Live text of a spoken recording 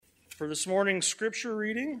for this morning's scripture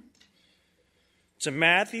reading. It's in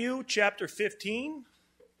Matthew chapter 15.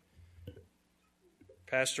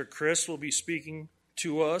 Pastor Chris will be speaking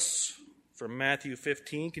to us from Matthew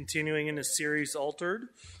 15, continuing in his series Altered.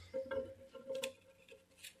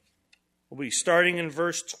 We'll be starting in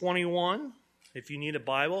verse 21. If you need a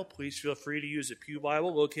Bible, please feel free to use a pew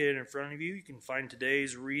Bible located in front of you. You can find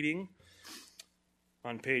today's reading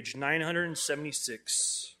on page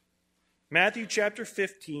 976. Matthew chapter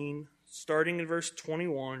 15, starting in verse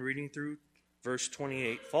 21, reading through verse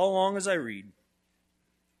 28. Follow along as I read.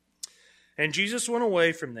 And Jesus went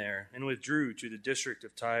away from there and withdrew to the district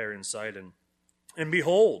of Tyre and Sidon. And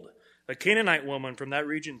behold, a Canaanite woman from that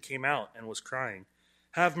region came out and was crying,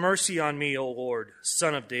 "Have mercy on me, O Lord,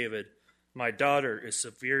 Son of David. My daughter is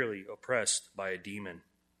severely oppressed by a demon."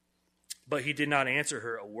 But he did not answer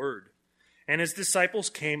her a word. And his disciples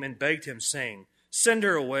came and begged him, saying, "Send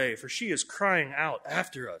her away, for she is crying out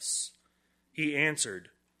after us." He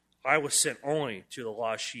answered, "I was sent only to the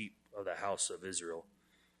lost sheep of the house of Israel."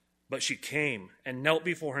 But she came and knelt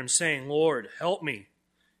before him, saying, "Lord, help me."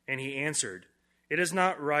 And he answered, "It is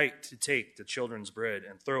not right to take the children's bread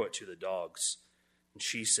and throw it to the dogs." And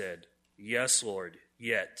she said, "Yes, Lord,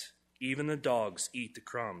 yet even the dogs eat the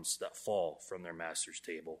crumbs that fall from their master's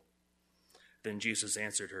table." Then Jesus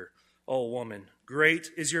answered her, "O woman,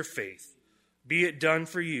 great is your faith. Be it done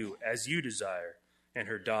for you as you desire." And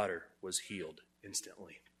her daughter was healed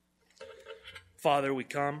instantly. Father, we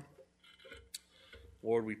come.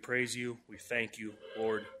 Lord, we praise you. We thank you,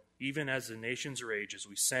 Lord, even as the nations rage, as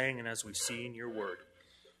we sang and as we see in your word.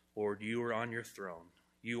 Lord, you are on your throne.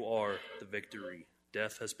 You are the victory.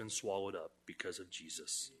 Death has been swallowed up because of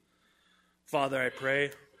Jesus. Father, I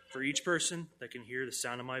pray for each person that can hear the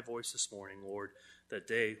sound of my voice this morning, Lord, that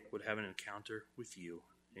they would have an encounter with you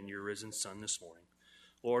and your risen Son this morning.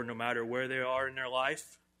 Lord, no matter where they are in their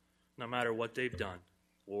life, no matter what they've done,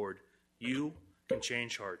 Lord, you can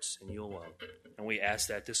change hearts and you alone. And we ask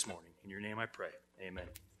that this morning. In your name I pray. Amen.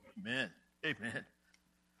 Amen. Amen.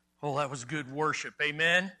 Oh, that was good worship.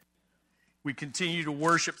 Amen. We continue to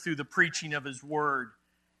worship through the preaching of his word.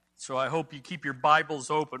 So I hope you keep your Bibles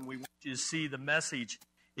open. We want you to see the message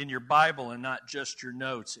in your Bible and not just your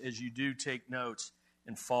notes, as you do take notes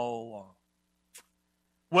and follow along.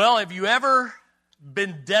 Well, have you ever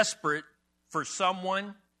been desperate for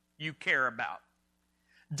someone you care about?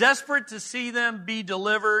 Desperate to see them be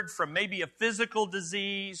delivered from maybe a physical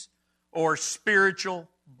disease or spiritual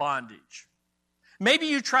bondage. Maybe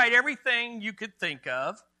you tried everything you could think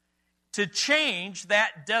of to change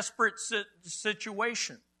that desperate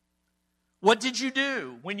situation. What did you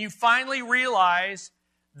do when you finally realized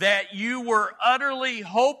that you were utterly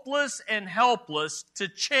hopeless and helpless to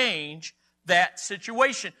change that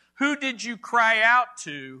situation? Who did you cry out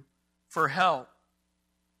to for help?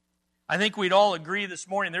 I think we'd all agree this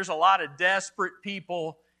morning there's a lot of desperate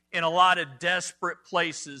people in a lot of desperate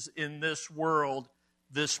places in this world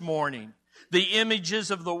this morning. The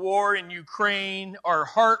images of the war in Ukraine are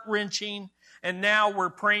heart-wrenching, and now we're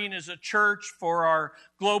praying as a church for our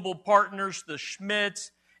global partners, the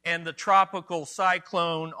Schmitz, and the tropical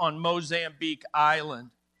cyclone on Mozambique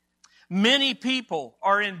Island. Many people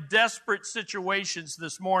are in desperate situations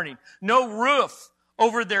this morning. No roof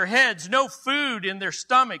over their heads, no food in their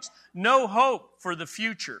stomachs, no hope for the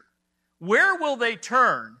future. Where will they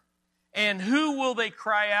turn, and who will they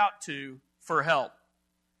cry out to for help?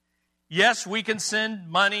 Yes, we can send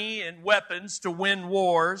money and weapons to win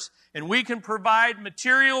wars, and we can provide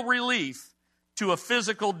material relief to a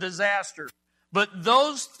physical disaster. But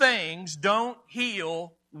those things don't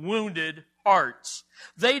heal wounded hearts.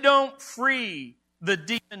 They don't free the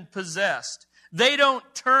demon-possessed. They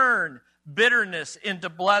don't turn bitterness into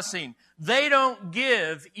blessing. They don't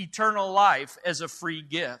give eternal life as a free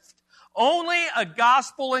gift. Only a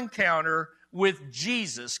gospel encounter with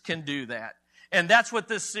Jesus can do that. And that's what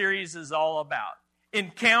this series is all about.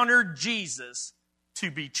 Encounter Jesus to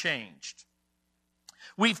be changed.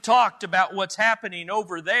 We've talked about what's happening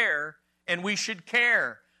over there, and we should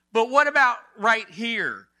care. But what about right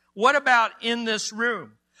here? What about in this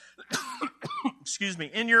room? Excuse me,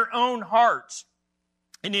 in your own hearts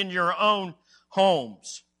and in your own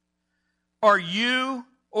homes? Are you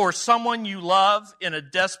or someone you love in a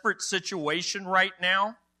desperate situation right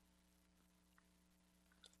now?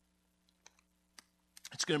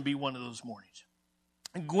 It's going to be one of those mornings.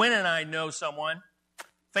 Gwen and I know someone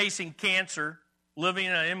facing cancer, living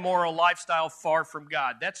an immoral lifestyle far from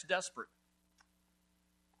God. That's desperate.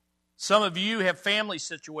 Some of you have family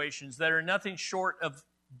situations that are nothing short of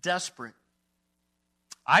desperate.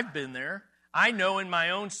 I've been there. I know in my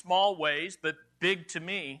own small ways, but big to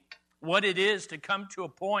me, what it is to come to a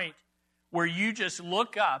point where you just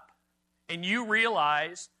look up and you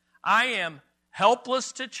realize, I am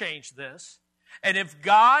helpless to change this, and if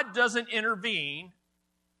God doesn't intervene,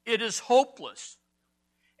 it is hopeless,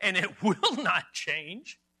 and it will not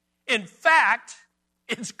change. In fact,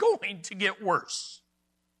 it's going to get worse.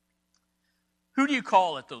 Who do you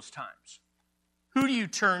call at those times? Who do you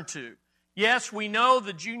turn to? Yes, we know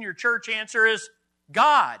the junior church answer is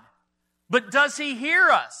God. But does He hear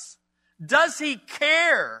us? Does He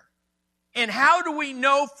care? And how do we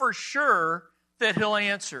know for sure that He'll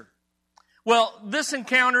answer? Well, this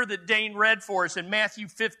encounter that Dane read for us in Matthew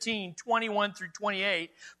 15, 21 through 28,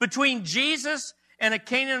 between Jesus and a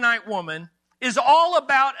Canaanite woman is all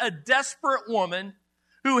about a desperate woman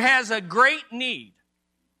who has a great need,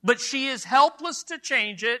 but she is helpless to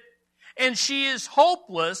change it, and she is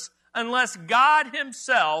hopeless unless God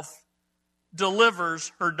Himself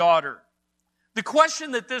delivers her daughter. The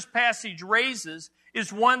question that this passage raises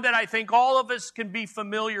is one that I think all of us can be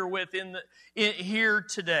familiar with here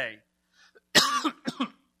today.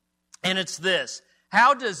 And it's this: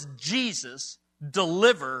 how does Jesus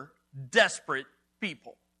deliver desperate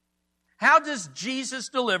people? How does Jesus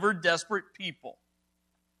deliver desperate people?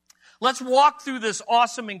 Let's walk through this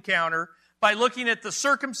awesome encounter by looking at the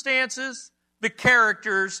circumstances, the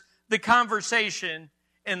characters, the conversation,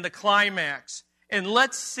 and the climax. And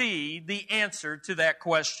let's see the answer to that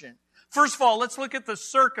question. First of all, let's look at the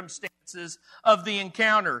circumstances of the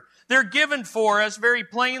encounter. They're given for us very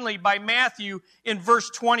plainly by Matthew in verse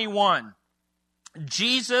 21.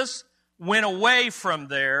 Jesus went away from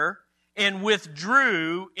there and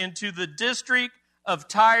withdrew into the district of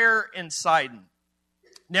Tyre and Sidon.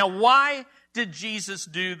 Now, why did Jesus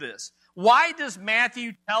do this? Why does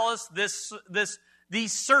Matthew tell us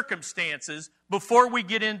these circumstances before we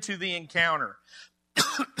get into the encounter?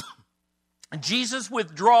 Jesus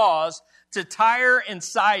withdraws to Tyre and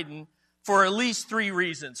Sidon for at least three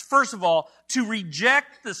reasons. First of all, to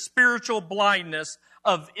reject the spiritual blindness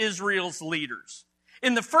of Israel's leaders.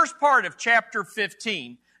 In the first part of chapter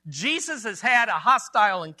 15, Jesus has had a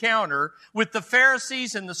hostile encounter with the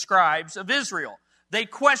Pharisees and the scribes of Israel. They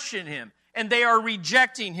question Him, and they are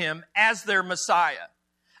rejecting Him as their Messiah.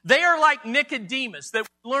 They are like Nicodemus that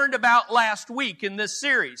we learned about last week in this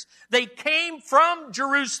series. They came from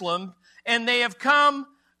Jerusalem, and they have come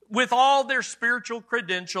with all their spiritual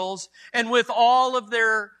credentials and with all of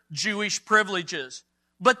their Jewish privileges.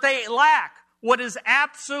 But they lack what is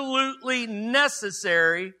absolutely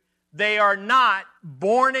necessary. They are not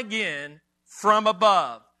born again from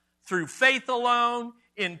above, through faith alone,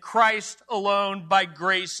 in Christ alone, by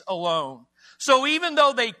grace alone. So even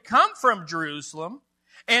though they come from Jerusalem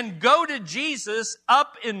and go to Jesus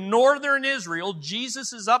up in northern Israel,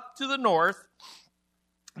 Jesus is up to the north,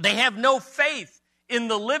 they have no faith in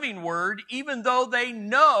the living word, even though they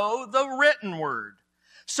know the written word.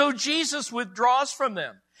 So Jesus withdraws from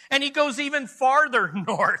them. And He goes even farther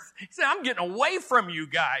north. He said, I'm getting away from you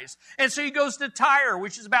guys. And so He goes to Tyre,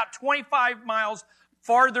 which is about 25 miles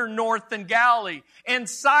farther north than Galilee. And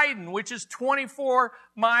Sidon, which is 24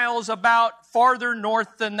 miles about farther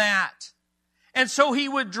north than that. And so He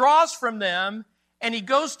withdraws from them, and He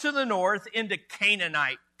goes to the north into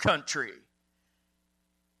Canaanite country.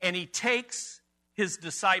 And He takes His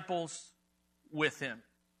disciples with Him.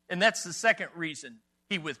 And that's the second reason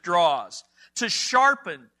He withdraws. To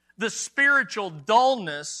sharpen the spiritual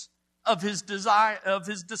dullness of His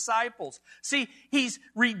disciples. See, He's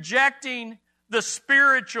rejecting the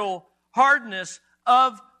spiritual hardness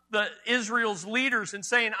of the Israel's leaders and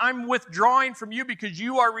saying, I'm withdrawing from you because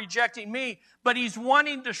you are rejecting me. But He's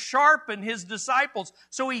wanting to sharpen His disciples,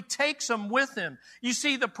 so He takes them with Him. You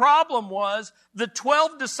see, the problem was the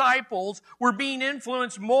 12 disciples were being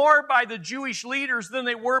influenced more by the Jewish leaders than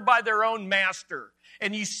they were by their own master.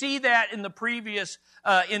 And you see that in the previous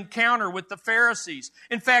encounter with the Pharisees.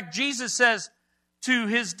 In fact, Jesus says to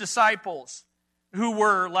His disciples who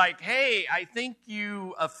were like, hey, I think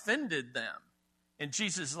you offended them. And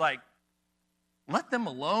Jesus is like, let them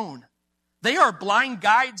alone. They are blind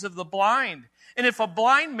guides of the blind. And if a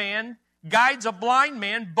blind man guides a blind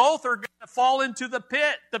man, both are going to fall into the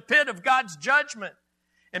pit of God's judgment.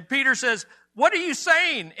 And Peter says, what are you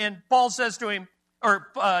saying? And Paul says to him,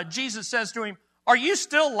 Jesus says to him, are you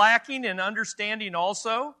still lacking in understanding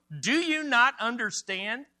also? Do you not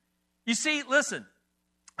understand? You see, listen,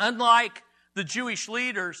 unlike the Jewish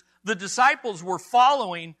leaders, the disciples were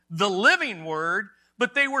following the living word,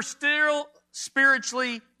 but they were still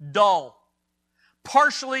spiritually dull,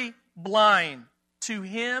 partially blind to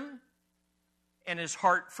Him and His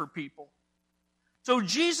heart for people. So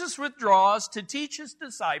Jesus withdraws to teach His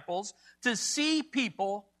disciples to see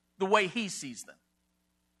people the way He sees them.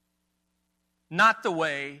 not the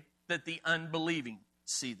way that the unbelieving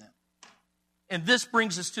see them. And this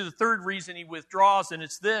brings us to the third reason he withdraws, and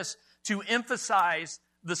it's this: to emphasize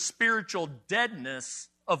the spiritual deadness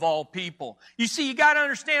of all people. You see, you got to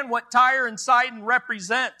understand what Tyre and Sidon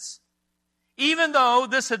represents. Even though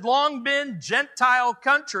this had long been Gentile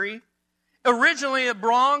country, originally it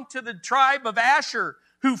belonged to the tribe of Asher,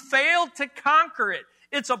 who failed to conquer it.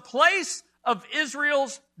 It's a place of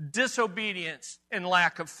Israel's disobedience and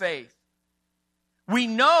lack of faith. We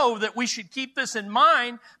know that we should keep this in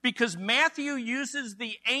mind because Matthew uses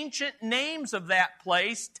the ancient names of that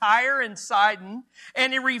place, Tyre and Sidon,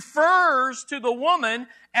 and he refers to the woman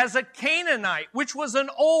as a Canaanite, which was an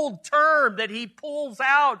old term that he pulls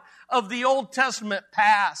out of the Old Testament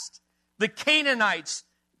past. The Canaanites,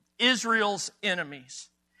 Israel's enemies.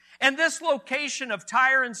 And this location of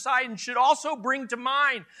Tyre and Sidon should also bring to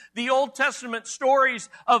mind the Old Testament stories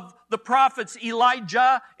of the prophets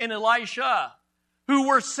Elijah and Elisha, who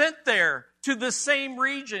were sent there to the same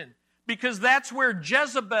region, because that's where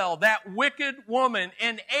Jezebel, that wicked woman,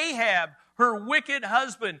 and Ahab, her wicked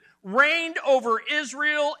husband, reigned over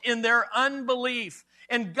Israel in their unbelief.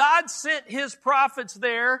 And God sent his prophets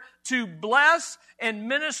there to bless and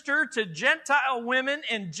minister to Gentile women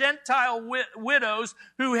and Gentile widows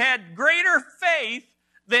who had greater faith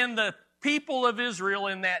than the people of Israel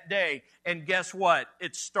in that day. And guess what?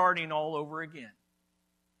 It's starting all over again.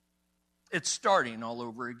 It's starting all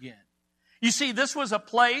over again. You see, this was a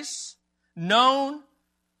place known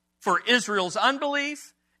for Israel's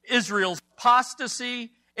unbelief, Israel's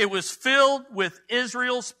apostasy. It was filled with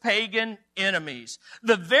Israel's pagan enemies.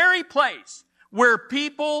 The very place where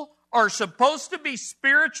people are supposed to be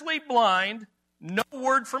spiritually blind, no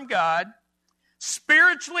word from God,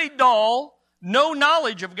 spiritually dull, no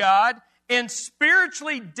knowledge of God, and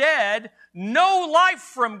spiritually dead, no life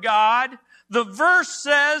from God. The verse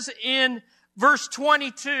says in verse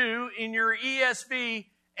 22 in your ESV,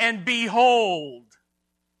 and behold,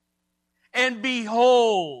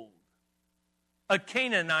 a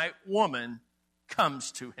Canaanite woman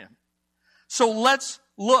comes to him. So let's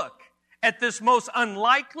look at this most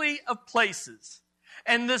unlikely of places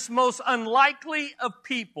and this most unlikely of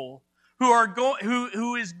people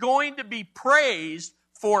who is going to be praised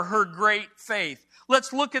for her great faith.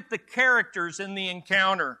 Let's look at the characters in the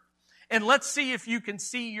encounter. And let's see if you can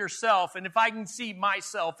see yourself and if I can see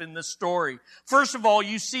myself in this story. First of all,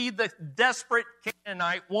 you see the desperate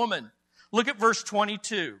Canaanite woman. Look at verse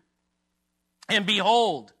 22. And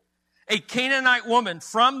behold, a Canaanite woman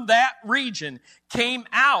from that region came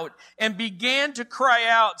out and began to cry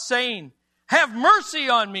out, saying, "Have mercy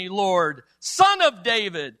on me, Lord, Son of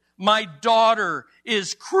David. My daughter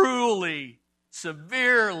is cruelly,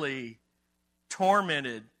 severely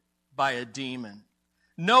tormented by a demon."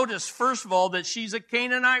 Notice, first of all, that she's a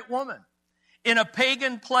Canaanite woman in a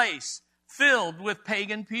pagan place filled with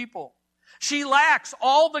pagan people. She lacks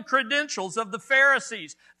all the credentials of the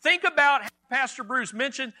Pharisees. Think about how Pastor Bruce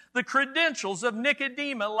mentioned the credentials of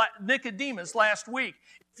Nicodemus last week.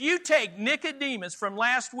 If you take Nicodemus from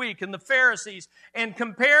last week and the Pharisees and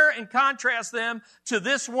compare and contrast them to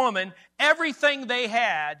this woman, everything they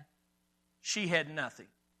had, she had nothing.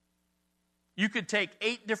 You could take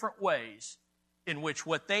 8 different ways in which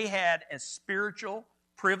what they had as spiritual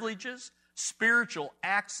privileges, spiritual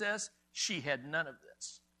access, she had none of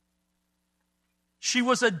this. She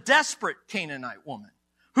was a desperate Canaanite woman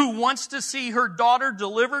who wants to see her daughter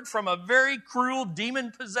delivered from a very cruel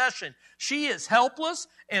demon possession. She is helpless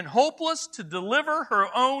and hopeless to deliver her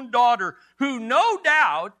own daughter, who no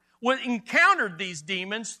doubt encountered these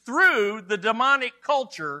demons through the demonic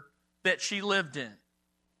culture that she lived in.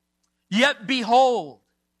 Yet behold,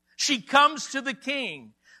 she comes to the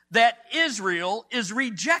king that Israel is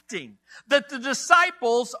rejecting, that the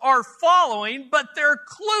disciples are following, but they're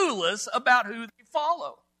clueless about who they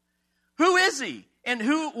follow. Who is he? And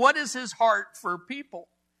what is his heart for people?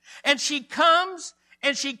 And she comes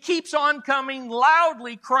and she keeps on coming,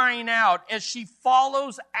 loudly crying out as she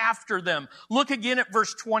follows after them. Look again at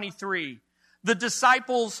verse 23. The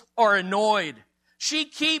disciples are annoyed. She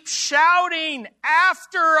keeps shouting,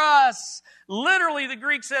 "After us." Literally, the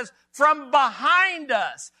Greek says, from behind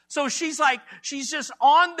us. So she's just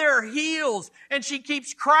on their heels, and she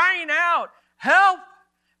keeps crying out, "Help,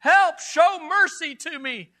 help, show mercy to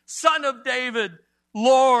me, Son of David,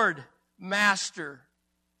 Lord, Master."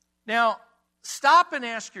 Now, stop and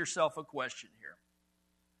ask yourself a question here.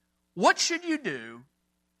 What should you do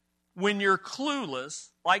when you're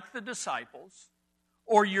clueless, like the disciples,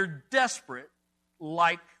 or you're desperate,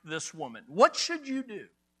 like this woman? What should you do?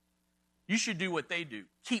 You should do what they do.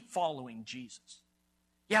 Keep following Jesus.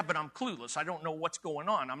 Yeah, but I'm clueless. I don't know what's going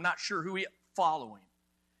on. I'm not sure who he is. following.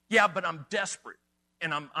 Yeah, but I'm desperate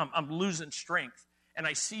and I'm losing strength and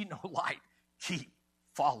I see no light. Keep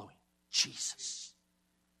following Jesus.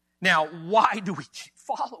 Now, why do we keep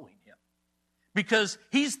following him? Because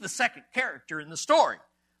he's the second character in the story.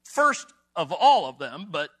 First of all of them,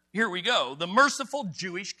 but here we go. The merciful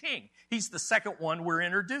Jewish king. He's the second one we're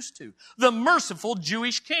introduced to. The merciful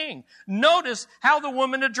Jewish king. Notice how the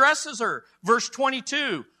woman addresses her. Verse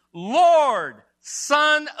 22, Lord,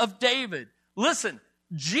 Son of David. Listen,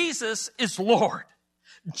 Jesus is Lord.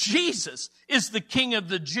 Jesus is the King of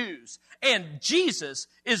the Jews. And Jesus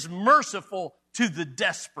is merciful to the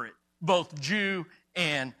desperate, both Jew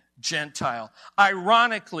and Gentile.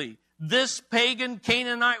 Ironically, this pagan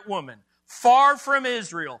Canaanite woman, far from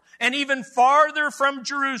Israel, and even farther from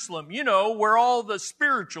Jerusalem, you know, where all the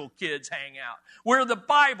spiritual kids hang out, where the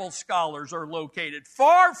Bible scholars are located,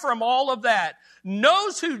 far from all of that,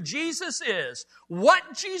 knows who Jesus is, what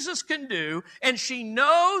Jesus can do, and she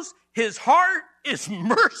knows his heart is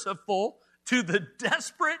merciful to the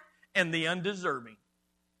desperate and the undeserving.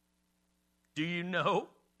 Do you know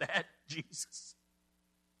that Jesus?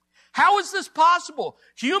 How is this possible?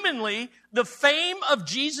 Humanly, the fame of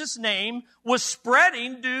Jesus' name was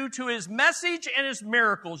spreading due to his message and his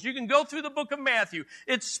miracles. You can go through the book of Matthew.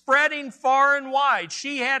 It's spreading far and wide.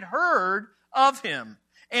 She had heard of him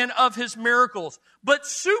and of his miracles. But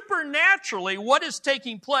supernaturally, what is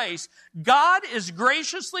taking place? God is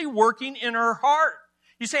graciously working in her heart.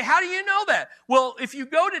 You say, how do you know that? Well, if you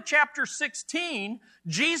go to chapter 16,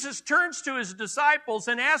 Jesus turns to his disciples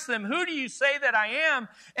and asks them, who do you say that I am?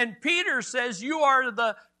 And Peter says, you are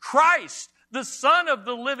the Christ, the Son of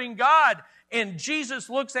the living God. And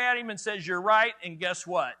Jesus looks at him and says, you're right. And guess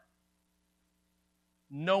what?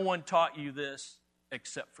 No one taught you this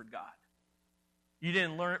except for God. You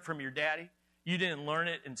didn't learn it from your daddy. You didn't learn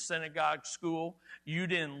it in synagogue school. You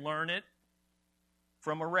didn't learn it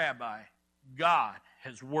from a rabbi. God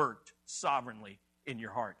has worked sovereignly in your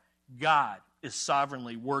heart. God is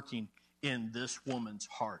sovereignly working in this woman's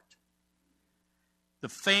heart. The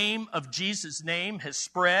fame of Jesus' name has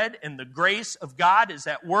spread, and the grace of God is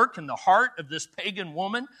at work in the heart of this pagan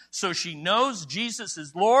woman. So she knows Jesus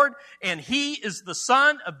is Lord, and he is the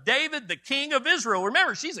Son of David, the King of Israel.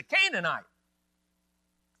 Remember, she's a Canaanite.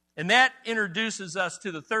 And that introduces us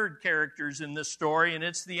to the third characters in this story, and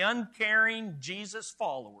it's the uncaring Jesus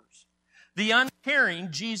followers. The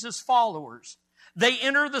uncaring Jesus followers. They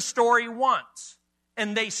enter the story once,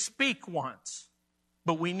 and they speak once.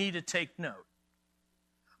 But we need to take note.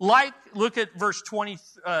 Look at verse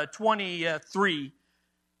 23.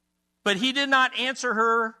 But he did not answer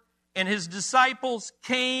her, and his disciples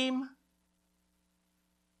came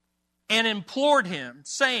and implored him,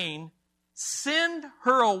 saying, send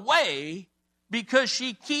her away because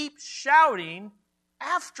she keeps shouting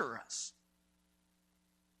after us.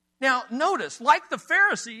 Now, notice, like the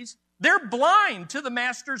Pharisees, they're blind to the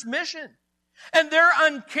master's mission. And they're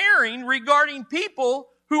uncaring regarding people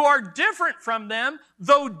who are different from them,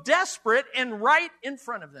 though desperate and right in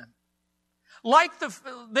front of them.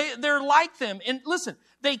 They're like them. And listen,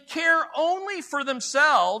 they care only for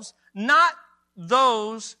themselves, not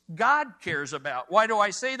those God cares about. Why do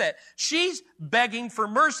I say that? She's begging for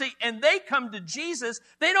mercy, and they come to Jesus.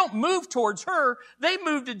 They don't move towards her. They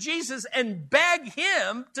move to Jesus and beg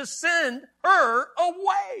him to send her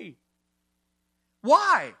away.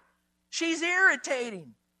 Why? She's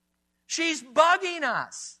irritating. She's bugging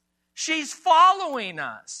us. She's following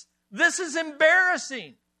us. This is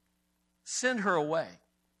embarrassing. Send her away.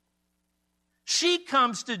 She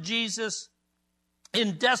comes to Jesus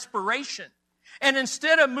in desperation. And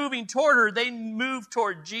instead of moving toward her, they move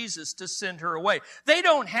toward Jesus to send her away. They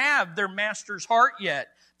don't have their master's heart yet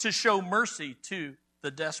to show mercy to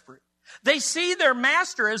the desperate. They see their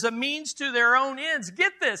master as a means to their own ends.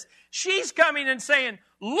 Get this. She's coming and saying,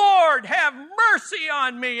 Lord, have mercy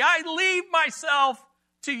on me. I leave myself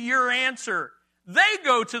to your answer. They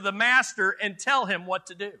go to the master and tell him what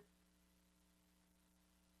to do.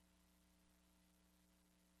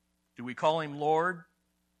 Do we call him Lord?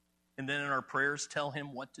 And then in our prayers tell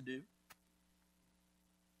him what to do?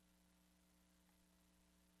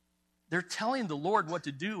 They're telling the Lord what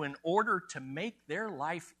to do in order to make their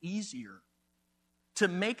life easier, to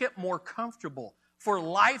make it more comfortable, for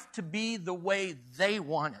life to be the way they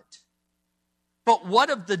want it. But what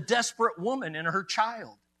of the desperate woman and her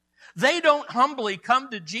child? They don't humbly come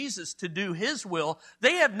to Jesus to do his will.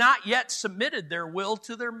 They have not yet submitted their will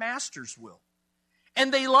to their master's will.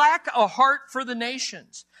 And they lack a heart for the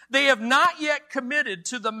nations. They have not yet committed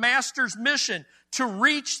to the master's mission to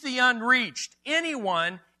reach the unreached,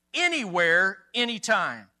 anyone, anywhere,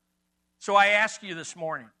 anytime. So I ask you this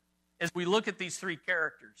morning, As we look at these three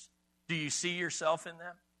characters, do you see yourself in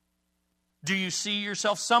them? Do you see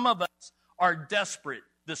yourself? Some of us are desperate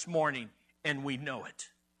this morning, and we know it.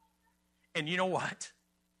 And you know what?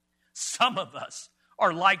 Some of us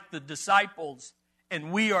are like the disciples,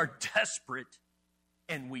 and we are desperate,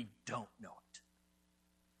 and we don't know it.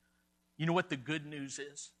 You know what the good news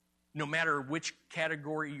is? No matter which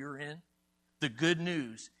category you're in, the good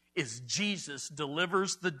news is Jesus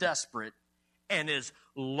delivers the desperate and is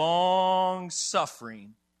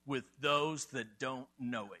long-suffering with those that don't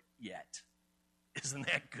know it yet. Isn't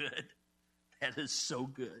that good? That is so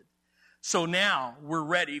good. So now we're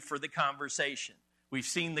ready for the conversation. We've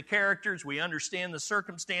seen the characters. We understand the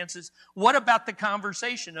circumstances. What about the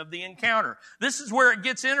conversation of the encounter? This is where it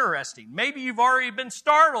gets interesting. Maybe you've already been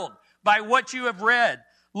startled by what you have read.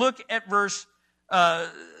 Look at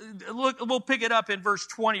we'll pick it up in verse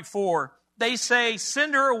 24. They say,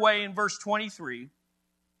 send her away in verse 23.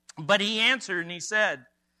 But he answered and he said,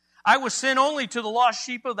 I was sent only to the lost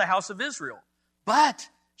sheep of the house of Israel. But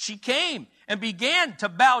she came and began to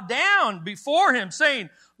bow down before him, saying,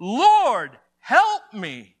 Lord, help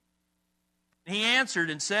me. He answered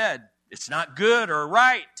and said, it's not good or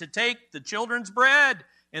right to take the children's bread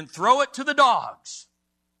and throw it to the dogs.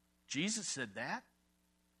 Jesus said that.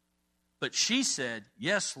 But she said,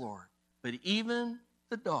 yes, Lord, but even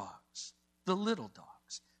the dogs, the little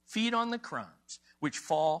dogs, feed on the crumbs which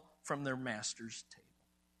fall from their master's table.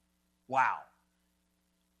 Wow.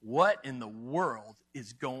 What in the world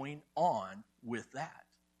is going on with that?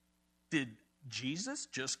 Did Jesus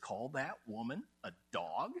just call that woman a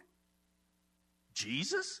dog?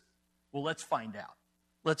 Jesus? Well, let's find out.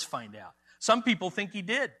 Let's find out. Some people think he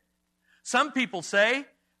did. Some people say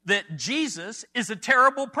that Jesus is a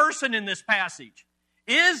terrible person in this passage.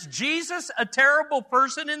 Is Jesus a terrible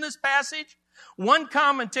person in this passage? One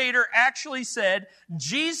commentator actually said,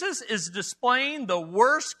 Jesus is displaying the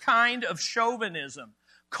worst kind of chauvinism.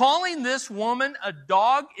 Calling this woman a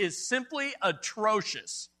dog is simply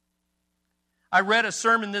atrocious. I read a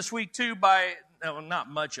sermon this week too not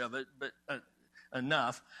much of it, but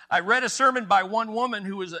enough. I read a sermon by one woman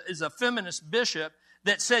who is a feminist bishop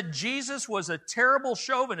that said Jesus was a terrible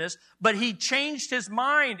chauvinist, but he changed his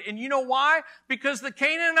mind. And you know why? Because the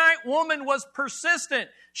Canaanite woman was persistent.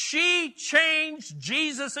 She changed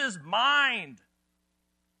Jesus' mind.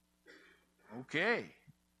 Okay.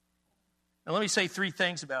 Now let me say three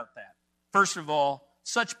things about that. First of all,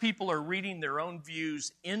 such people are reading their own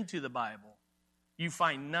views into the Bible. You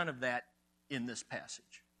find none of that in this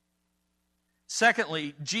passage.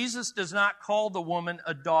 Secondly, Jesus does not call the woman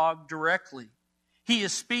a dog directly. He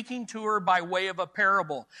is speaking to her by way of a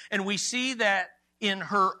parable. And we see that in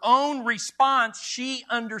her own response, she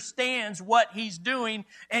understands what he's doing.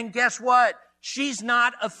 And guess what? She's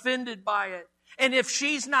not offended by it. And if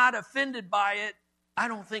she's not offended by it, I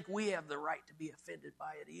don't think we have the right to be offended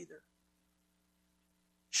by it either.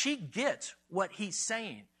 She gets what he's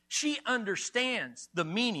saying. She understands the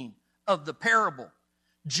meaning of the parable.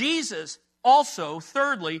 Jesus also,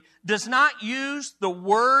 thirdly, does not use the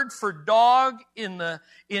word for dog in the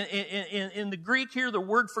Greek here. The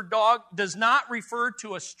word for dog does not refer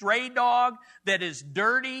to a stray dog that is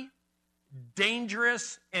dirty,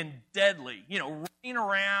 dangerous, and deadly. You know, running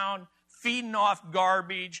around, feeding off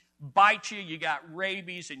garbage, bite you, you got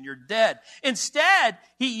rabies, and you're dead. Instead,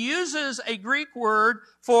 he uses a Greek word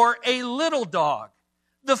for a little dog,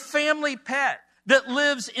 the family pet that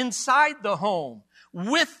lives inside the home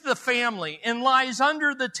with the family and lies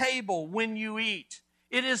under the table when you eat.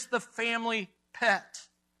 It is the family pet.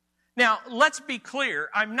 Now, let's be clear.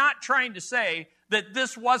 I'm not trying to say that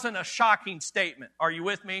this wasn't a shocking statement. Are you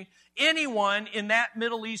with me? Anyone in that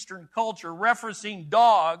Middle Eastern culture referencing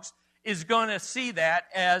dogs is going to see that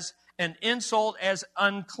as an insult, as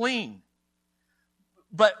unclean.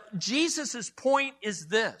 But Jesus' point is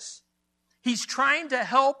this. He's trying to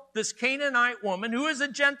help this Canaanite woman who is a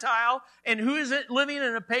Gentile and who is living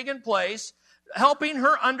in a pagan place, helping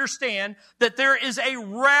her understand that there is a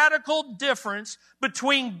radical difference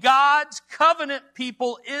between God's covenant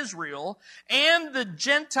people, Israel, and the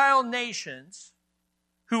Gentile nations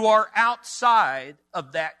who are outside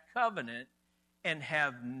of that covenant and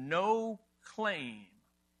have no claim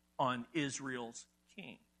on Israel's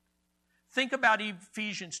king. Think about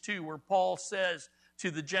Ephesians 2, where Paul says to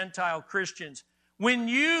the Gentile Christians,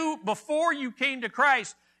 before you came to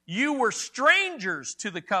Christ, you were strangers to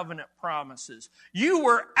the covenant promises. You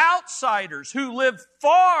were outsiders who lived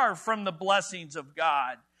far from the blessings of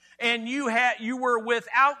God. And you were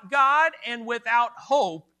without God and without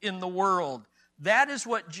hope in the world. That is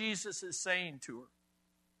what Jesus is saying to her.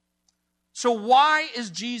 So why is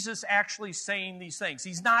Jesus actually saying these things?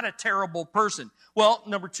 He's not a terrible person. Well,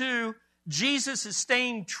 number two, Jesus is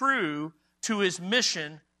staying true to his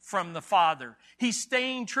mission from the Father. He's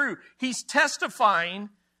staying true. He's testifying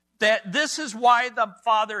that this is why the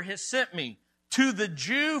Father has sent me. To the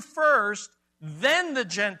Jew first, then the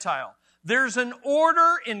Gentile. There's an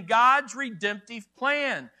order in God's redemptive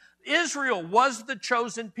plan. Israel was the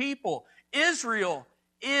chosen people. Israel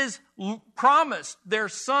is promised their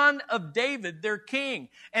son of David, their king.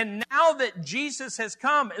 And now that Jesus has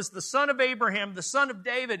come as the son of Abraham, the son of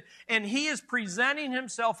David, and he is presenting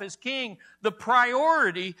himself as king, the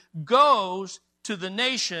priority goes to the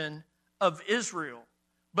nation of Israel.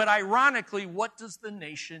 But ironically, what does the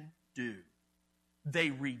nation do?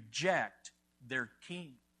 They reject their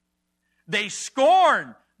king. They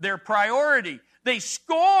scorn their priority. They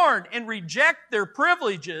scorn and reject their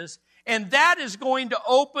privileges. And that is going to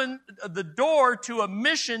open the door to a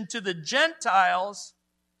mission to the Gentiles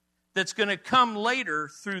that's going to come later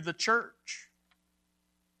through the church.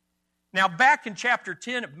 Now, back in chapter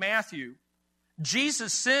 10 of Matthew,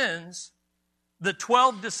 Jesus sends the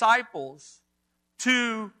 12 disciples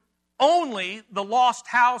to only the lost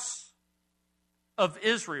house of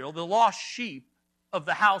Israel, the lost sheep of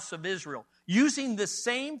the house of Israel, using the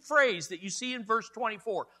same phrase that you see in verse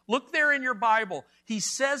 24. Look there in your Bible. He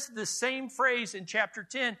says the same phrase in chapter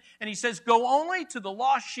 10, and he says, go only to the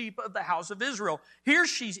lost sheep of the house of Israel. Here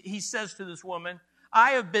he says to this woman,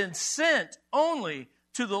 I have been sent only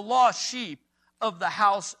to the lost sheep of the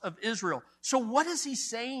house of Israel. So what is he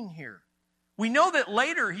saying here? We know that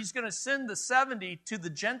later he's going to send the 70 to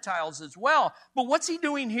the Gentiles as well. But what's he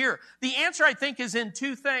doing here? The answer, I think, is in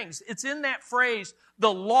two things. It's in that phrase,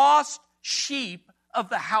 the lost sheep of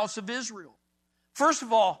the house of Israel. First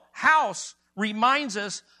of all, house reminds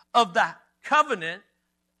us of the covenant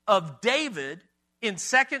of David in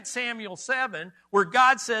 2 Samuel 7, where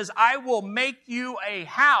God says, I will make you a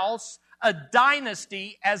house, a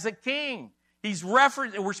dynasty as a king. He's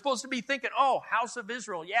referencing, we're supposed to be thinking, oh, house of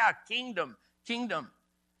Israel, yeah, kingdom.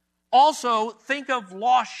 Also, think of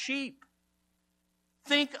lost sheep.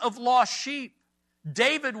 Think of lost sheep.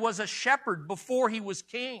 David was a shepherd before he was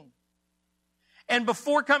king. And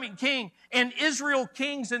before coming king, and Israel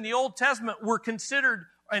kings in the Old Testament were considered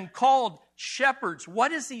and called shepherds.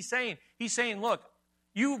 What is he saying? He's saying, look,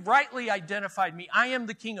 you rightly identified me. I am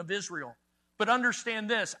the king of Israel. But understand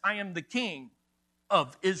this, I am the king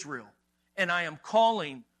of Israel. And I am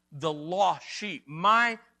calling the lost sheep.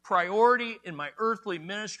 My priority in my earthly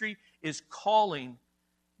ministry is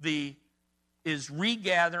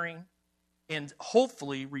regathering and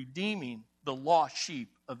hopefully redeeming the lost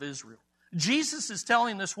sheep of Israel. Jesus is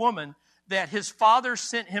telling this woman that his Father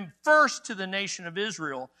sent him first to the nation of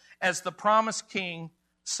Israel as the promised king,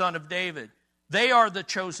 son of David. They are the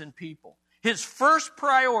chosen people. His first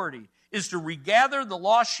priority is to regather the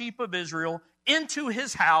lost sheep of Israel into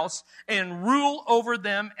his house and rule over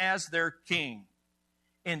them as their king.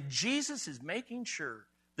 And Jesus is making sure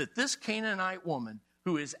that this Canaanite woman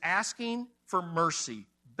who is asking for mercy,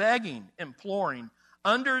 begging, imploring,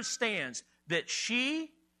 understands that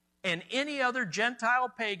she and any other Gentile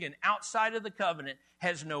pagan outside of the covenant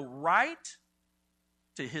has no right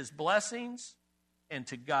to his blessings and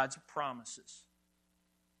to God's promises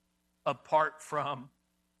apart from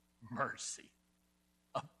mercy.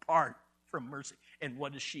 Apart from mercy. And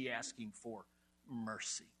what is she asking for?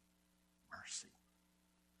 Mercy. Mercy.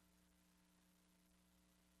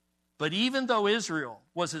 But even though Israel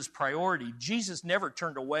was his priority, Jesus never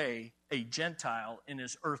turned away a Gentile in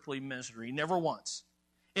his earthly ministry. Never once.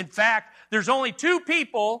 In fact, there's only two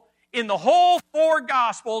people in the whole four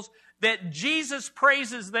Gospels that Jesus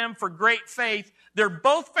praises them for great faith. They're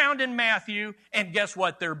both found in Matthew, and guess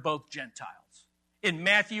what? They're both Gentiles. In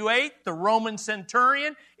Matthew 8, the Roman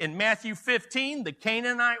centurion. In Matthew 15, the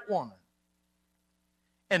Canaanite woman.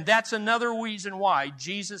 And that's another reason why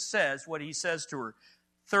Jesus says what he says to her.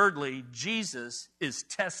 Thirdly, Jesus is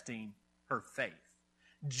testing her faith.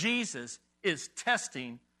 Jesus is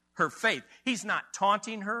testing her faith. He's not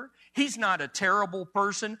taunting her. He's not a terrible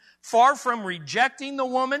person. Far from rejecting the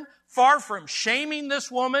woman, far from shaming this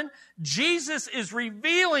woman, Jesus is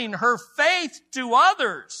revealing her faith to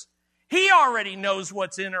others. He already knows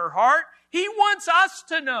what's in her heart. He wants us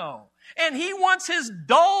to know. And he wants his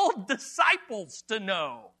dull disciples to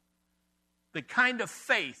know the kind of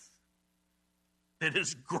faith that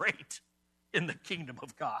is great in the kingdom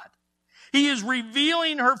of God. He is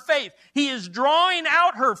revealing her faith. He is drawing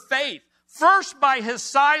out her faith, first by his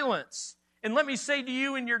silence. And let me say to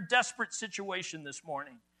you in your desperate situation this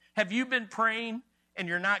morning, have you been praying and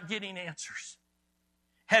you're not getting answers?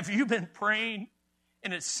 Have you been praying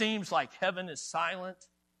and it seems like heaven is silent,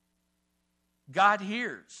 God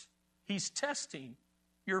hears. He's testing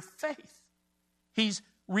your faith. He's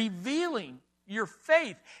revealing your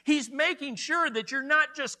faith. He's making sure that you're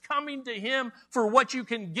not just coming to Him for what you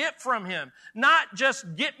can get from Him. Not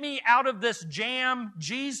just get me out of this jam,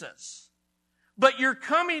 Jesus. But you're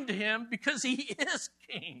coming to Him because He is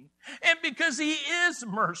King. And because He is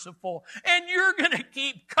merciful. And you're going to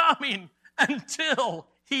keep coming until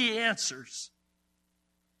He answers.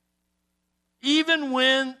 Even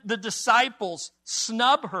when the disciples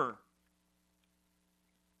snub her,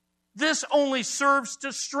 this only serves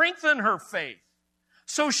to strengthen her faith.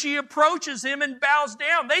 So she approaches Him and bows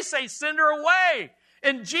down. They say, send her away.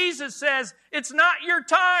 And Jesus says, it's not your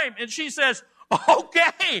time. And she says,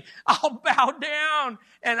 okay, I'll bow down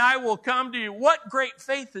and I will come to you. What great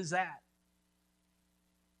faith is that?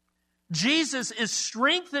 Jesus is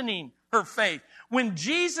strengthening her faith. When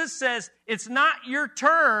Jesus says, it's not your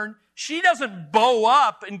turn, she doesn't bow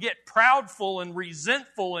up and get proudful and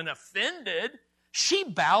resentful and offended. She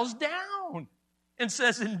bows down and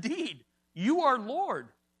says, indeed, you are Lord.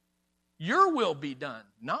 Your will be done,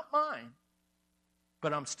 not mine.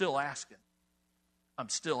 But I'm still asking. I'm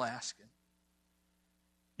still asking.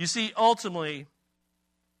 You see, ultimately,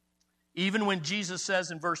 even when Jesus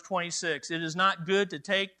says in verse 26, it is not good to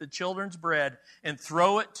take the children's bread and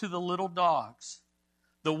throw it to the little dogs.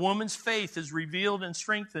 The woman's faith is revealed and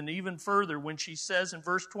strengthened even further when she says in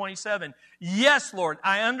verse 27, yes, Lord,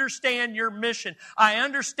 I understand your mission. I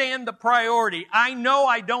understand the priority. I know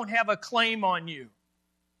I don't have a claim on you.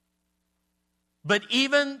 But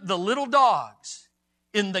even the little dogs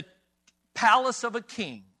in the palace of a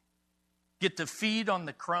king get to feed on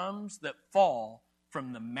the crumbs that fall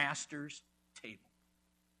from the master's table.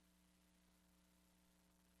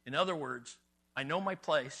 In other words, I know my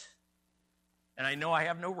place. And I know I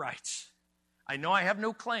have no rights. I know I have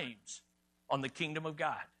no claims on the kingdom of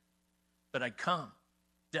God. But I come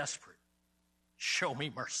desperate. Show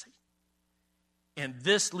me mercy. And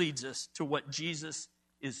this leads us to what Jesus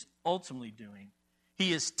is ultimately doing.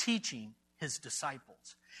 He is teaching His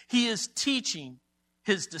disciples. He is teaching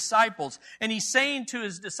His disciples. And He's saying to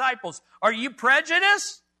His disciples, are you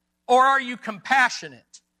prejudiced or are you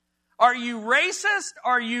compassionate? Are you racist?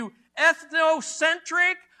 Are you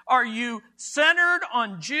ethnocentric? Are you centered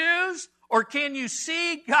on Jews? Or can you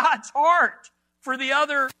see God's heart for the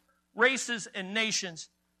other races and nations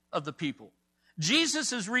of the people?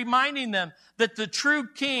 Jesus is reminding them that the true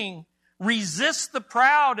king resists the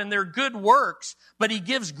proud and their good works, but He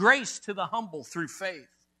gives grace to the humble through faith.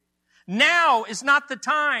 Now is not the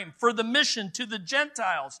time for the mission to the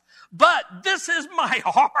Gentiles, but this is my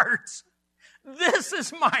heart. This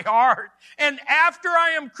is my heart. And after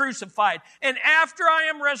I am crucified, and after I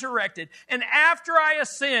am resurrected, and after I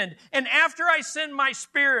ascend, and after I send my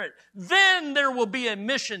Spirit, then there will be a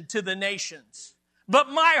mission to the nations.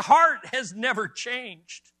 But my heart has never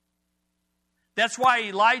changed. That's why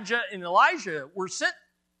Elijah and Elijah were sent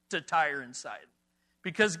to Tyre and Sidon.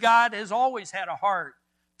 Because God has always had a heart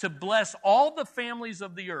to bless all the families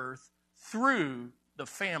of the earth through the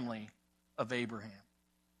family of Abraham.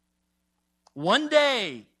 One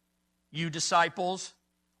day, you disciples,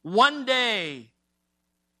 one day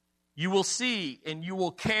you will see and you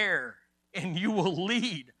will care and you will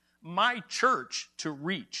lead my church to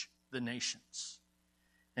reach the nations.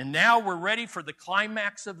 And now we're ready for the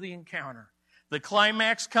climax of the encounter. The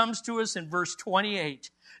climax comes to us in verse 28.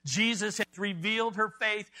 Jesus has revealed her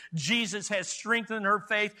faith. Jesus has strengthened her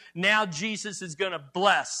faith. Now Jesus is going to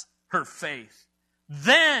bless her faith.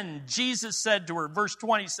 Then Jesus said to her, verse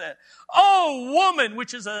 20 said, oh, woman,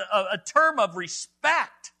 which is a term of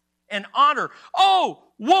respect and honor. Oh,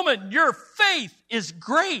 woman, your faith is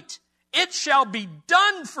great. It shall be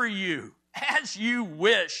done for you as you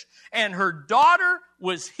wish. And her daughter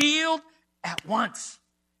was healed at once.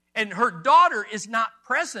 And her daughter is not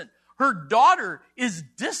present. Her daughter is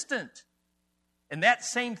distant. And that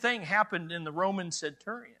same thing happened in the Roman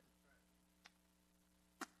centurion.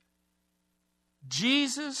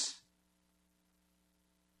 Jesus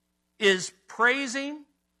is praising,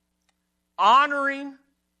 honoring,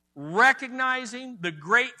 recognizing the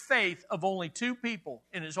great faith of only two people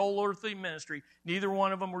in His whole earthly ministry. Neither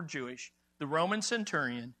one of them were Jewish. The Roman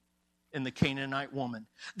centurion and the Canaanite woman.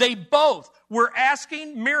 They both were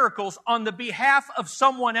asking miracles on the behalf of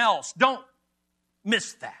someone else. Don't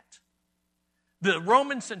miss that. The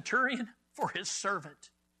Roman centurion for his servant.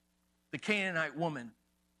 The Canaanite woman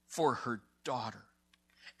for her daughter.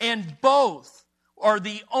 And both are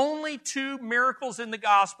the only two miracles in the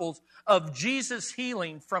Gospels of Jesus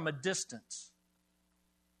healing from a distance.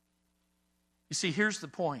 You see, here's the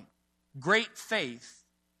point. Great faith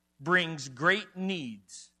brings great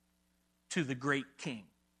needs to the great King,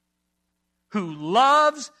 who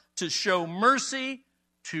loves to show mercy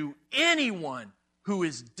to anyone who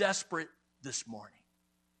is desperate this morning.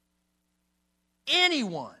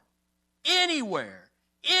 Anyone, anywhere,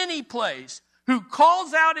 any place who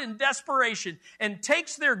calls out in desperation and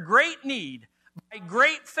takes their great need by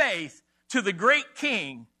great faith to the great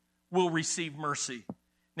King will receive mercy.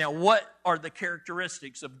 Now, what are the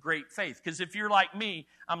characteristics of great faith? Because if you're like me,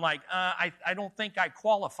 I'm like, I don't think I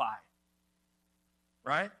qualify.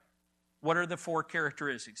 Right? What are the 4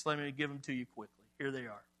 characteristics? Let me give them to you quickly. Here they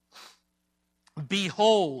are.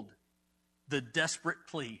 Behold the desperate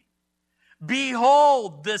plea.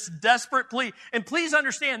 Behold this desperate plea. And please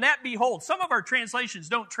understand that behold. Some of our translations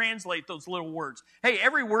don't translate those little words. Hey,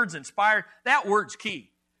 every word's inspired. That word's key.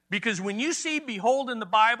 Because when you see behold in the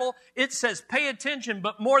Bible, it says pay attention,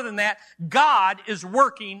 but more than that, God is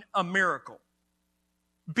working a miracle.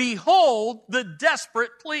 Behold the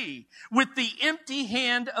desperate plea with the empty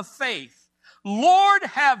hand of faith. Lord,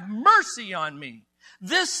 have mercy on me.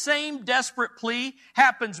 This same desperate plea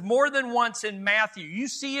happens more than once in Matthew. You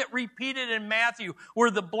see it repeated in Matthew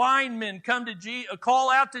where the blind men come to call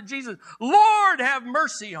out to Jesus, Lord, have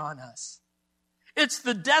mercy on us. It's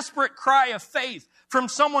the desperate cry of faith from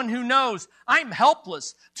someone who knows, I'm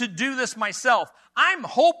helpless to do this myself. I'm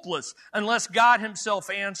hopeless unless God himself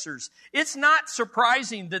answers. It's not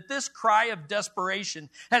surprising that this cry of desperation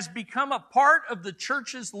has become a part of the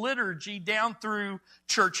church's liturgy down through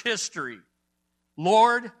church history.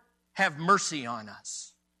 Lord, have mercy on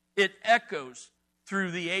us. It echoes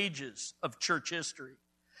through the ages of church history.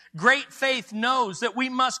 Great faith knows that we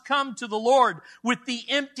must come to the Lord with the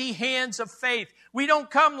empty hands of faith. We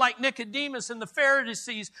don't come like Nicodemus and the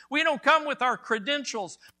Pharisees. We don't come with our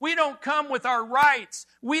credentials. We don't come with our rights.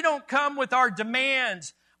 We don't come with our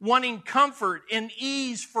demands, wanting comfort and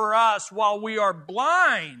ease for us while we are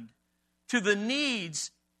blind to the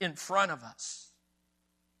needs in front of us.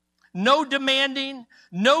 No demanding,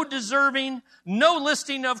 no deserving, no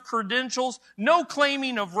listing of credentials, no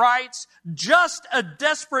claiming of rights, just a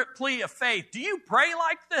desperate plea of faith. Do you pray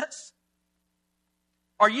like this?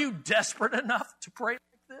 Are you desperate enough to pray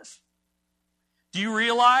like this? Do you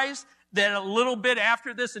realize that a little bit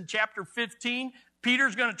after this in chapter 15,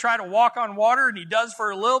 Peter's going to try to walk on water, and he does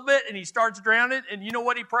for a little bit, and he starts drowning, and you know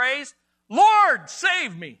what he prays? Lord,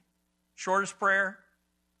 save me. Shortest prayer,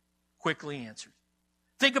 quickly answered.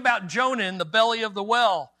 Think about Jonah in the belly of the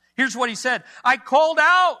well. Here's what he said. I called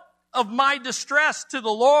out of my distress to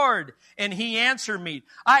the Lord, and he answered me.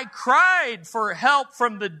 I cried for help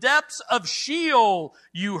from the depths of Sheol.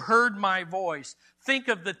 You heard my voice. Think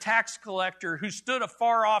of the tax collector who stood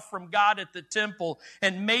afar off from God at the temple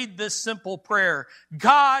and made this simple prayer.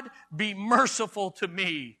 God, be merciful to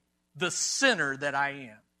me, the sinner that I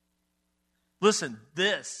am. Listen,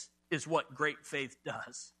 this is what great faith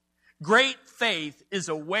does. Great faith is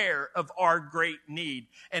aware of our great need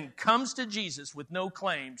and comes to Jesus with no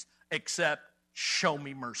claims except, show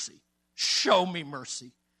me mercy. Show me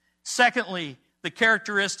mercy. Secondly, the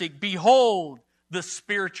characteristic, behold the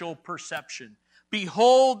spiritual perception.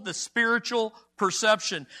 Behold the spiritual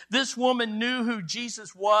perception. This woman knew who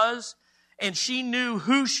Jesus was, and she knew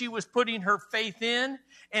who she was putting her faith in,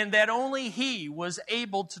 and that only he was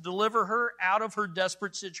able to deliver her out of her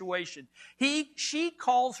desperate situation. She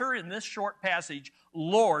calls her in this short passage,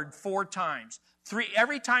 Lord, 4 times.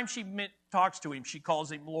 Every time she talks to him, she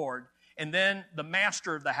calls him Lord. And then the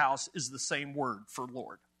master of the house is the same word for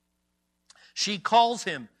Lord. She calls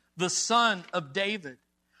him the Son of David.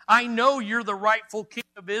 I know you're the rightful King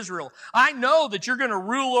of Israel. I know that you're going to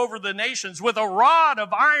rule over the nations with a rod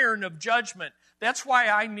of iron of judgment. That's why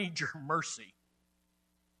I need your mercy.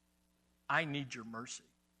 I need your mercy.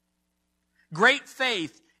 Great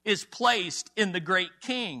faith is placed in the great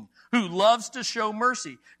King who loves to show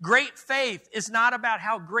mercy. Great faith is not about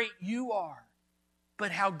how great you are,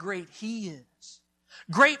 but how great he is.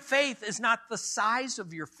 Great faith is not the size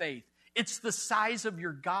of your faith. It's the size of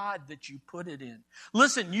your God that you put it in.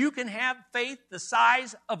 Listen, you can have faith the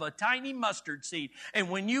size of a tiny mustard seed. And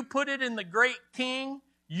when you put it in the great King,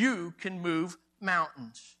 you can move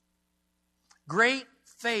mountains. Great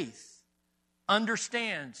faith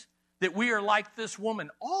understands that we are like this woman.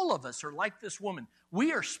 All of us are like this woman.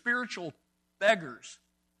 We are spiritual beggars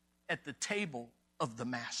at the table of the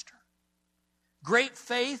Master. Great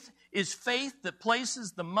faith is faith that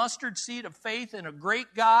places the mustard seed of faith in a great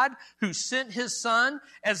God who sent his Son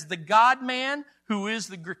as the God-man who is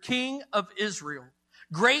the King of Israel.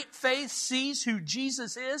 Great faith sees who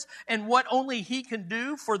Jesus is and what only he can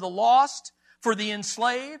do for the lost, for the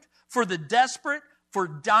enslaved, for the desperate, for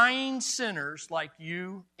dying sinners like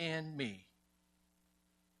you and me.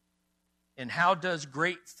 And how does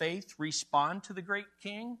great faith respond to the great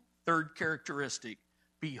king? Third characteristic,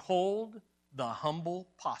 behold the humble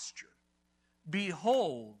posture.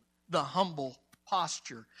 Behold the humble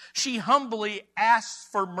posture. She humbly asks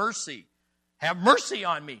for mercy. Have mercy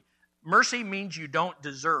on me. Mercy means you don't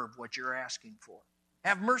deserve what you're asking for.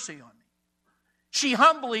 Have mercy on me. She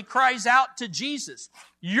humbly cries out to Jesus,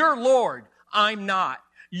 "You're Lord, I'm not.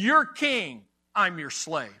 You're King, I'm your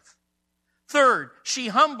slave." Third, she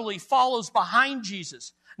humbly follows behind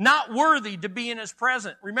Jesus, not worthy to be in his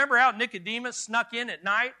presence. Remember how Nicodemus snuck in at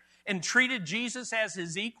night and treated Jesus as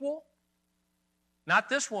his equal? Not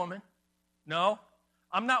this woman. No,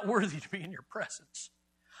 I'm not worthy to be in your presence.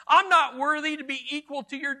 I'm not worthy to be equal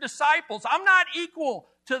to your disciples. I'm not equal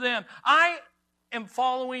to them. I am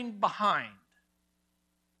following behind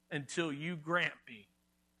until you grant me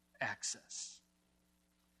access.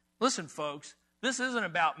 Listen, folks, this isn't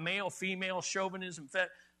about male-female chauvinism.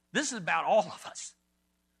 This is about all of us.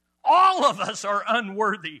 All of us are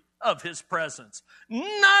unworthy of his presence.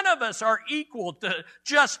 None of us are equal to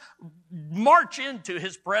just march into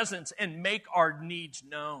his presence and make our needs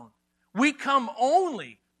known. We come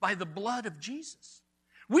only by the blood of Jesus.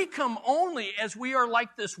 We come only as we are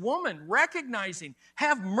like this woman, recognizing,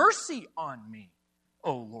 have mercy on me,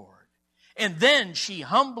 O Lord. And then she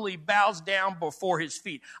humbly bows down before his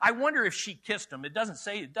feet. I wonder if she kissed him. It doesn't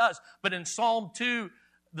say it does, but in Psalm 2,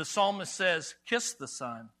 the psalmist says, "Kiss the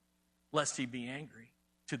Son, lest he be angry,"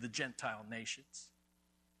 to the Gentile nations.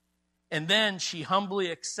 And then she humbly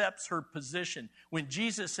accepts her position. When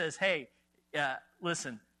Jesus says, "Hey,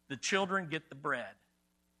 listen, the children get the bread,"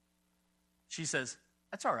 she says,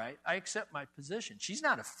 "That's all right. I accept my position." She's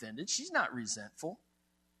not offended. She's not resentful.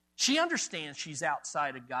 She understands she's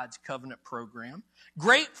outside of God's covenant program.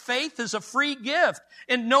 Great faith is a free gift,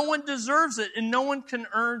 and no one deserves it, and no one can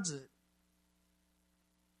earn it.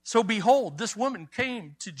 So behold, this woman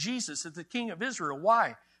came to Jesus as the King of Israel.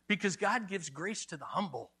 Why? Because God gives grace to the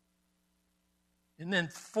humble. And then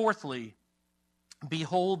fourthly,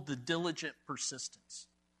 behold the diligent persistence.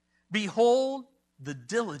 Behold the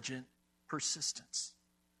diligent persistence.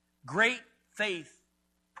 Great faith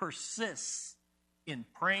persists in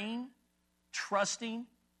praying, trusting,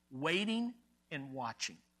 waiting, and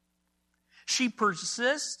watching. She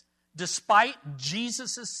persists despite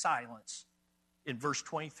Jesus' silence. In verse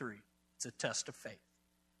 23, it's a test of faith.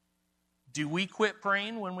 Do we quit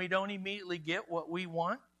praying when we don't immediately get what we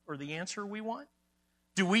want or the answer we want?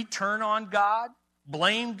 Do we turn on God,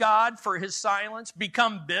 blame God for his silence,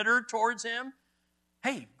 become bitter towards him?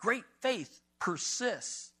 Hey, great faith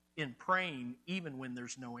persists in praying even when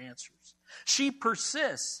there's no answers. She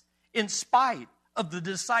persists in spite of the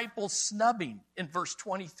disciples' snubbing in verse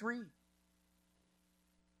 23.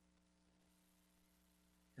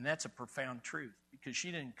 And that's a profound truth, because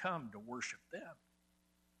she didn't come to worship them.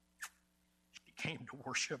 She came to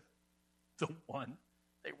worship the one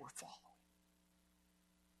they were following.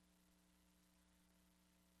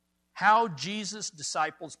 How Jesus'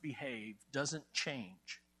 disciples behave doesn't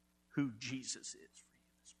change who Jesus is for you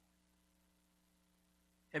this morning.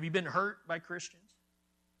 Have you been hurt by Christians?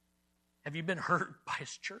 Have you been hurt by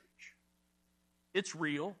his church? It's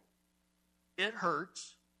real. It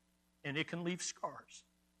hurts, and it can leave scars.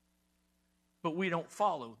 But we don't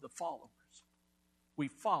follow the followers. We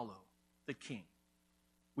follow the King.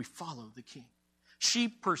 We follow the King. She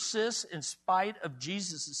persists in spite of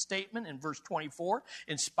Jesus' statement in verse 24,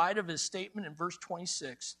 in spite of his statement in verse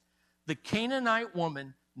 26. The Canaanite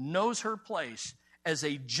woman knows her place as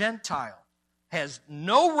a Gentile, has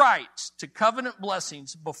no rights to covenant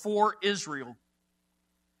blessings before Israel.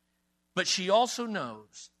 But she also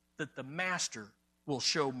knows that the master will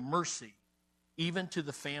show mercy even to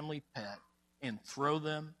the family pet and throw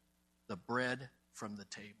them the bread from the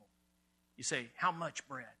table. You say, how much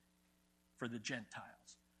bread for the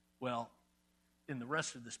Gentiles? Well, in the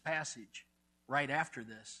rest of this passage, right after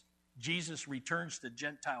this, Jesus returns to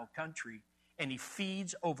Gentile country and he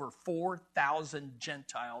feeds over 4,000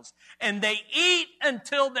 Gentiles, and they eat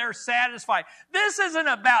until they're satisfied. This isn't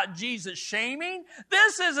about Jesus shaming.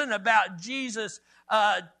 This isn't about Jesus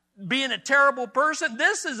being a terrible person.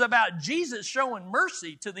 This is about Jesus showing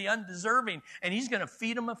mercy to the undeserving, and he's going to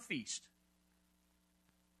feed them a feast.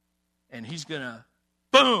 And he's going to,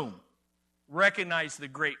 boom, recognize the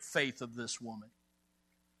great faith of this woman.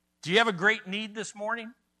 Do you have a great need this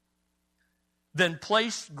morning? Then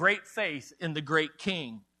place great faith in the great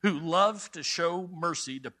King who love to show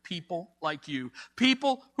mercy to people like you,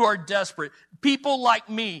 people who are desperate, people like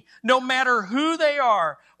me, no matter who they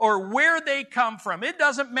are or where they come from. It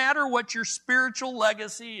doesn't matter what your spiritual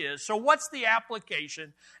legacy is. So what's the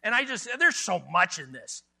application? And there's so much in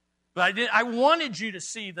this, but I wanted you to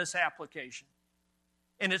see this application.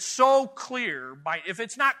 And it's so clear. If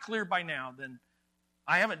it's not clear by now, then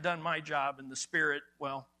I haven't done my job, and the Spirit,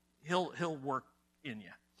 well, He'll work in you.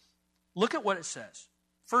 Look at what it says.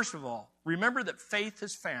 First of all, remember that faith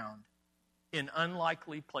is found in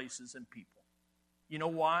unlikely places and people. You know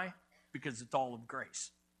why? Because it's all of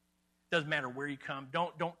grace. Doesn't matter where you come.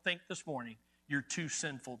 Don't think this morning you're too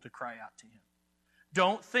sinful to cry out to Him.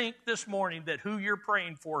 Don't think this morning that who you're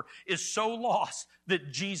praying for is so lost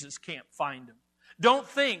that Jesus can't find them. Don't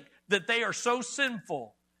think that they are so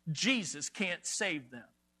sinful Jesus can't save them.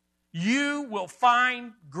 You will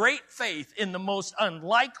find great faith in the most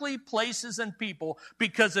unlikely places and people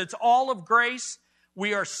because it's all of grace.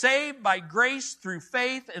 We are saved by grace through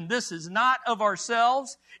faith, and this is not of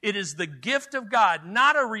ourselves. It is the gift of God,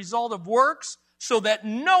 not a result of works, so that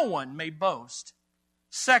no one may boast.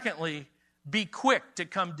 Secondly, be quick to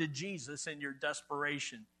come to Jesus in your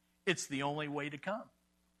desperation. It's the only way to come.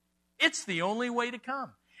 It's the only way to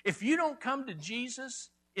come. If you don't come to Jesus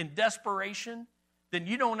in desperation, then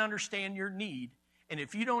you don't understand your need. And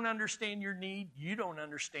if you don't understand your need, you don't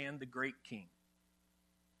understand the great King.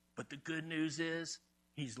 But the good news is,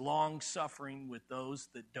 He's long-suffering with those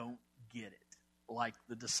that don't get it, like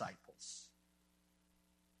the disciples.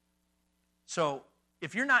 So,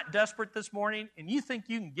 if you're not desperate this morning, and you think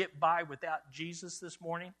you can get by without Jesus this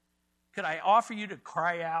morning, could I offer you to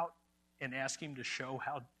cry out and ask Him to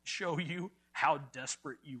show you how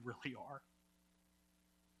desperate you really are?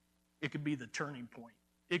 It could be the turning point.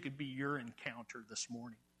 It could be your encounter this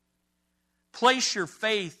morning. Place your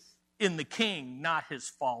faith in the King, not His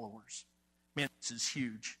followers. Man, this is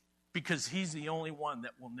huge because He's the only one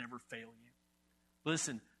that will never fail you.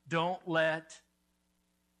 Listen, don't let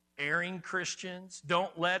erring Christians,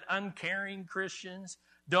 don't let uncaring Christians,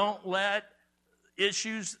 don't let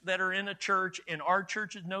issues that are in a church, and our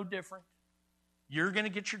church is no different. You're going to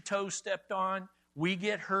get your toes stepped on. We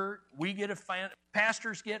get hurt.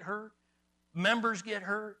 Pastors get hurt. Members get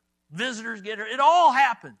hurt. Visitors get hurt. It all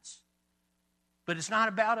happens. But it's not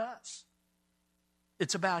about us.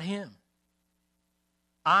 It's about Him.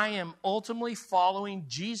 I am ultimately following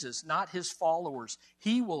Jesus, not His followers.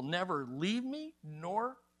 He will never leave me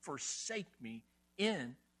nor forsake me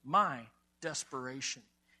in my desperation.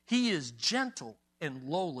 He is gentle and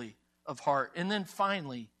lowly of heart. And then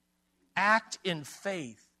finally, act in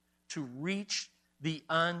faith to reach the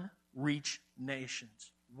unreached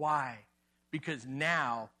nations. Why? Because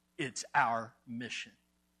now it's our mission.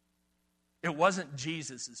 It wasn't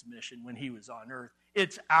Jesus' mission when He was on earth.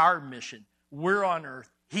 It's our mission. We're on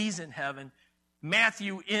earth. He's in heaven.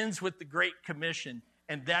 Matthew ends with the Great Commission,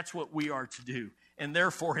 and that's what we are to do. And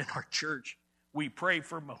therefore, in our church, we pray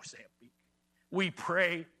for Mozambique. We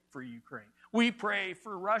pray for Ukraine. We pray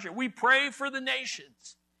for Russia. We pray for the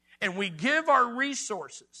nations. And we give our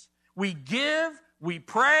resources. We give, we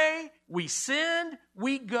pray, we send,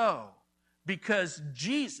 we go. Because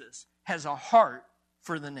Jesus has a heart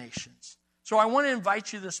for the nations. So I want to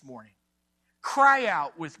invite you this morning. Cry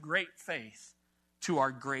out with great faith to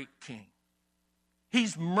our great King.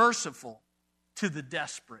 He's merciful to the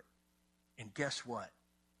desperate. And guess what?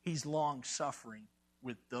 He's long-suffering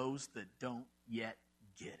with those that don't yet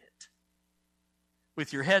get it.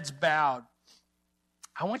 With your heads bowed,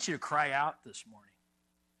 I want you to cry out this morning.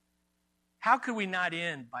 How could we not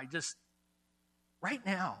end by just right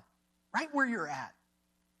now, right where you're at,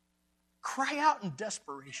 cry out in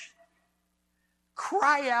desperation.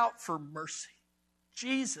 Cry out for mercy.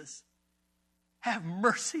 Jesus, have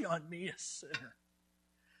mercy on me, a sinner.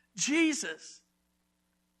 Jesus,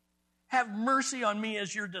 have mercy on me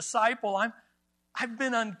as your disciple. I've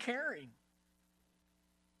been uncaring.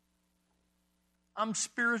 I'm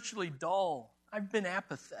spiritually dull. I've been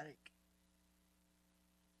apathetic.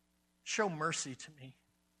 Show mercy to me.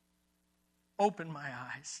 Open my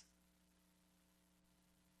eyes.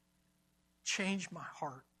 Change my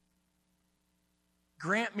heart.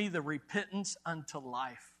 Grant me the repentance unto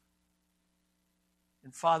life.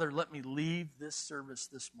 And Father, let me leave this service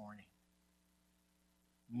this morning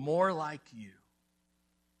more like you.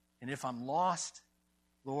 And if I'm lost,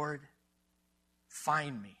 Lord,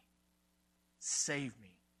 find me. Save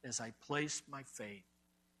me as I place my faith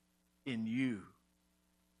in you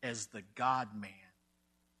as the God-man,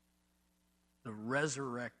 the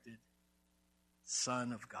resurrected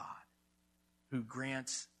Son of God, who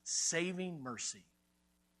grants saving mercy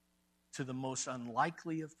to the most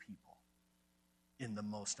unlikely of people in the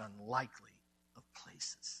most unlikely of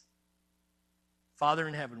places. Father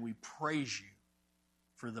in heaven, we praise you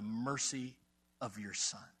for the mercy of your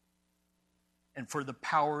Son and for the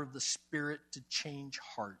power of the Spirit to change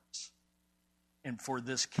hearts, and for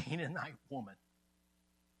this Canaanite woman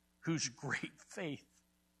whose great faith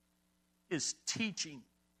is teaching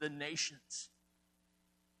the nations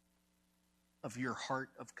of your heart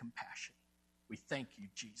of compassion. We thank you,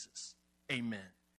 Jesus. Amen.